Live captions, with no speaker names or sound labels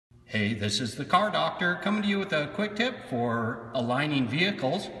Hey, this is the Car Doctor coming to you with a quick tip for aligning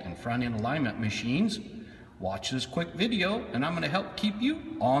vehicles and front-end alignment machines. Watch this quick video and I'm going to help keep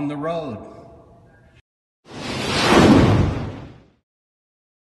you on the road.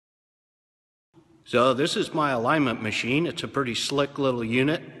 So this is my alignment machine. It's a pretty slick little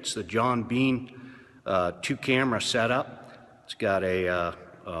unit. It's the John Bean 2-camera setup. It's got a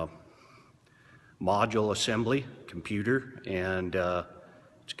module assembly computer, and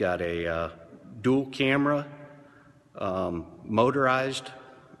it's got a dual camera motorized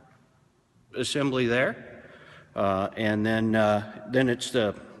assembly there, and then it's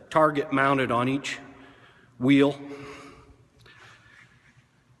the target mounted on each wheel,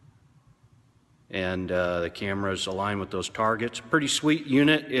 and the cameras align with those targets. Pretty sweet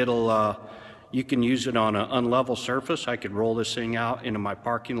unit. It'll you can use it on an unlevel surface. I could roll this thing out into my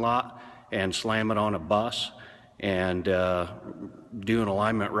parking lot and slam it on a bus and do an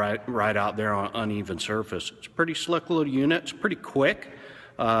alignment right out there on uneven surface. It's a pretty slick little unit. It's pretty quick.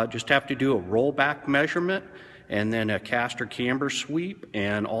 Just have to do a rollback measurement and then a caster camber sweep,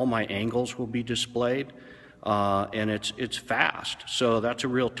 and all my angles will be displayed. And it's fast, so that's a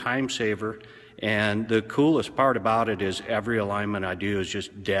real time saver. And the coolest part about it is every alignment I do is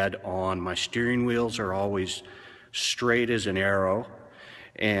just dead on. My steering wheels are always straight as an arrow,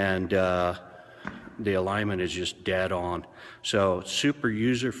 and the alignment is just dead on. So super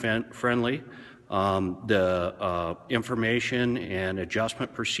user friendly. The information and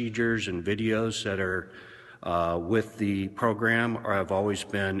adjustment procedures and videos that are with the program have always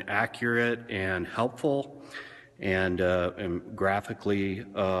been accurate and helpful, and graphically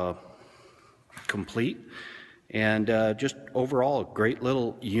complete, and just overall a great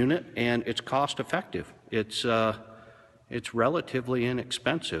little unit, and it's cost effective. It's relatively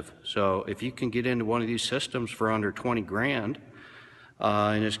inexpensive. So if you can get into one of these systems for under 20 grand,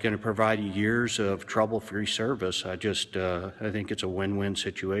 and it's going to provide you years of trouble-free service, I think it's a win-win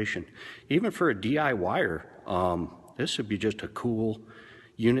situation. Even for a DIYer, this would be just a cool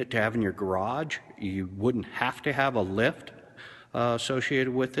unit to have in your garage. You wouldn't have to have a lift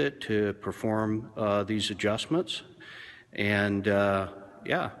associated with it to perform these adjustments, and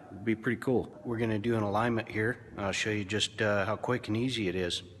yeah, it'd be pretty cool. We're going to do an alignment here. I'll show you just how quick and easy it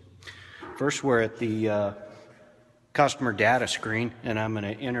is. First, we're at the customer data screen, and I'm going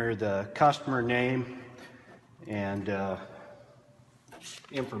to enter the customer name and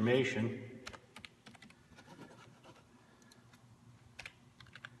information.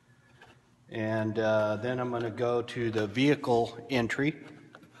 And then I'm going to go to the vehicle entry,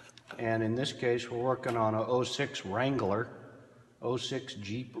 and in this case we're working on a 06 Wrangler, 06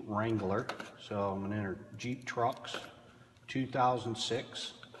 Jeep Wrangler. So I'm going to enter Jeep Trucks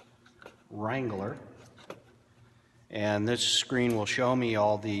 2006 Wrangler, and this screen will show me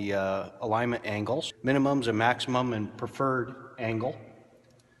all the alignment angles, minimums and maximum and preferred angle.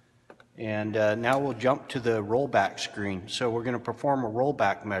 And now we'll jump to the rollback screen. So we're going to perform a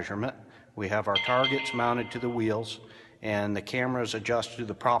rollback measurement. We have our targets mounted to the wheels, and the cameras adjusted to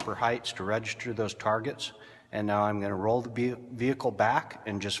the proper heights to register those targets. And now I'm going to roll the vehicle back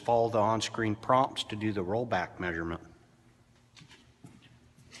and just follow the on-screen prompts to do the rollback measurement.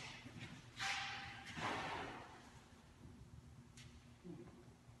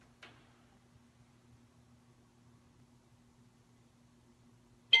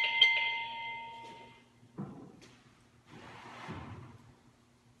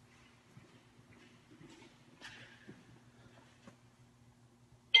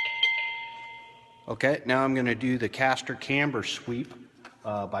 Okay, now I'm going to do the caster camber sweep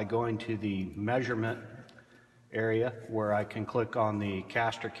by going to the measurement area where I can click on the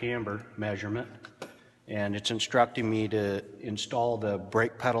caster camber measurement, and it's instructing me to install the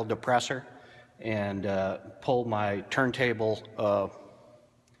brake pedal depressor and pull my turntable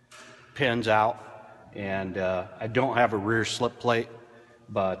pins out. And I don't have a rear slip plate,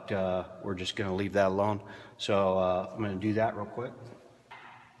 but we're just going to leave that alone. So I'm going to do that real quick.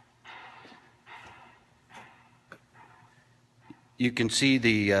 You can see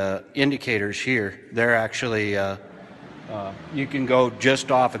the indicators here. They're actually, you can go just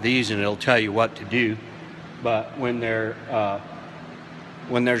off of these and it'll tell you what to do. But when there's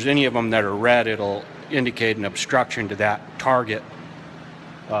any of them that are red, it'll indicate an obstruction to that target.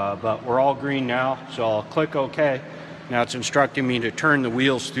 But we're all green now, so I'll click OK. Now it's instructing me to turn the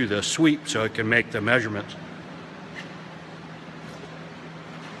wheels through the sweep so it can make the measurements.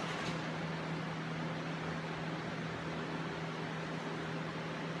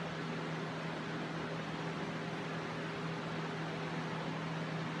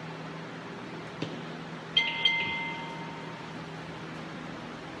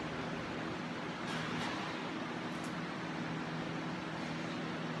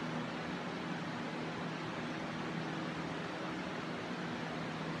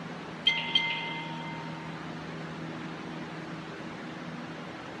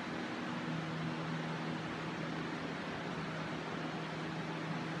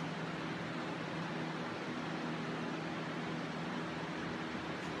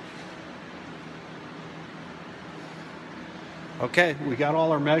 Okay, we got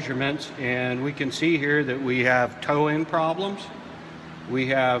all our measurements, and we can see here that we have toe-in problems. We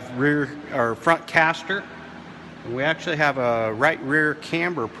have rear or front caster, and we actually have a right rear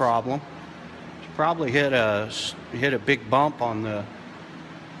camber problem. It's probably hit a big bump on the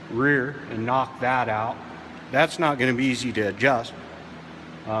rear and knocked that out. That's not going to be easy to adjust.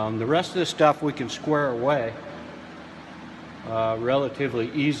 The rest of the stuff we can square away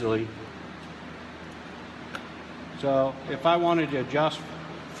relatively easily. So if I wanted to adjust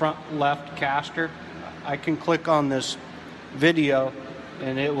front left caster, I can click on this video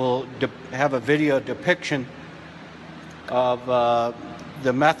and it will have a video depiction of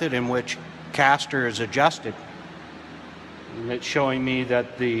the method in which caster is adjusted. And it's showing me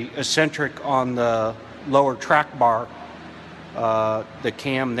that the eccentric on the lower track bar, the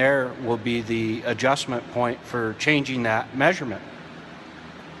cam there will be the adjustment point for changing that measurement.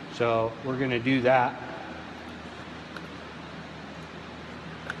 So we're going to do that.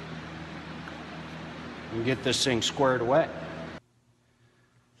 And get this thing squared away.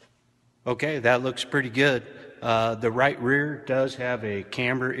 Okay, that looks pretty good. The right rear does have a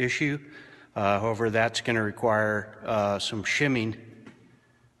camber issue. However, that's going to require some shimming.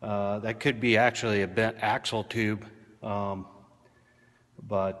 That could be actually a bent axle tube,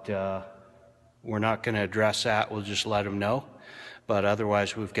 but we're not going to address that. We'll just let them know. But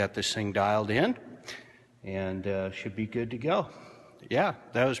otherwise, we've got this thing dialed in and should be good to go. Yeah,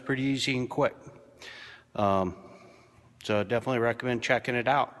 that was pretty easy and quick. So I definitely recommend checking it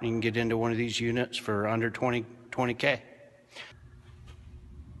out. You can get into one of these units for under 20K.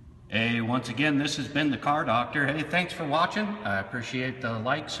 Hey, once again, this has been the Car Doctor. Hey, thanks for watching. I appreciate the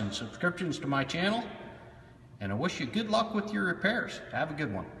likes and subscriptions to my channel. And I wish you good luck with your repairs. Have a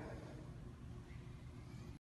good one.